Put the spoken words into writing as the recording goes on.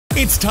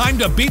It's time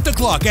to beat the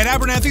clock at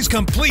Abernathys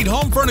Complete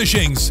Home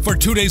Furnishings. For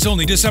 2 days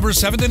only, December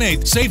 7th and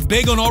 8th, save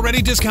big on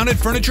already discounted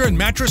furniture and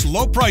mattress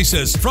low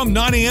prices. From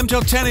 9 a.m.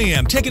 till 10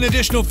 a.m., take an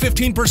additional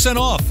 15%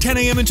 off. 10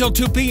 a.m. until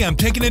 2 p.m.,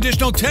 take an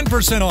additional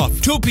 10%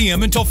 off. 2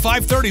 p.m. until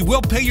 5:30,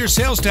 we'll pay your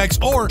sales tax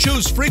or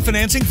choose free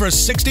financing for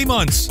 60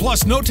 months.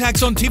 Plus, no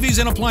tax on TVs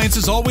and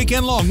appliances all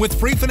weekend long with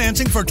free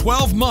financing for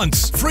 12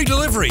 months. Free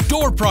delivery,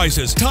 door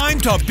prizes. Time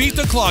to beat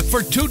the clock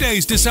for 2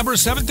 days, December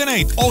 7th and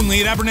 8th,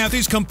 only at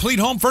Abernathys Complete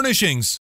Home Furnishings.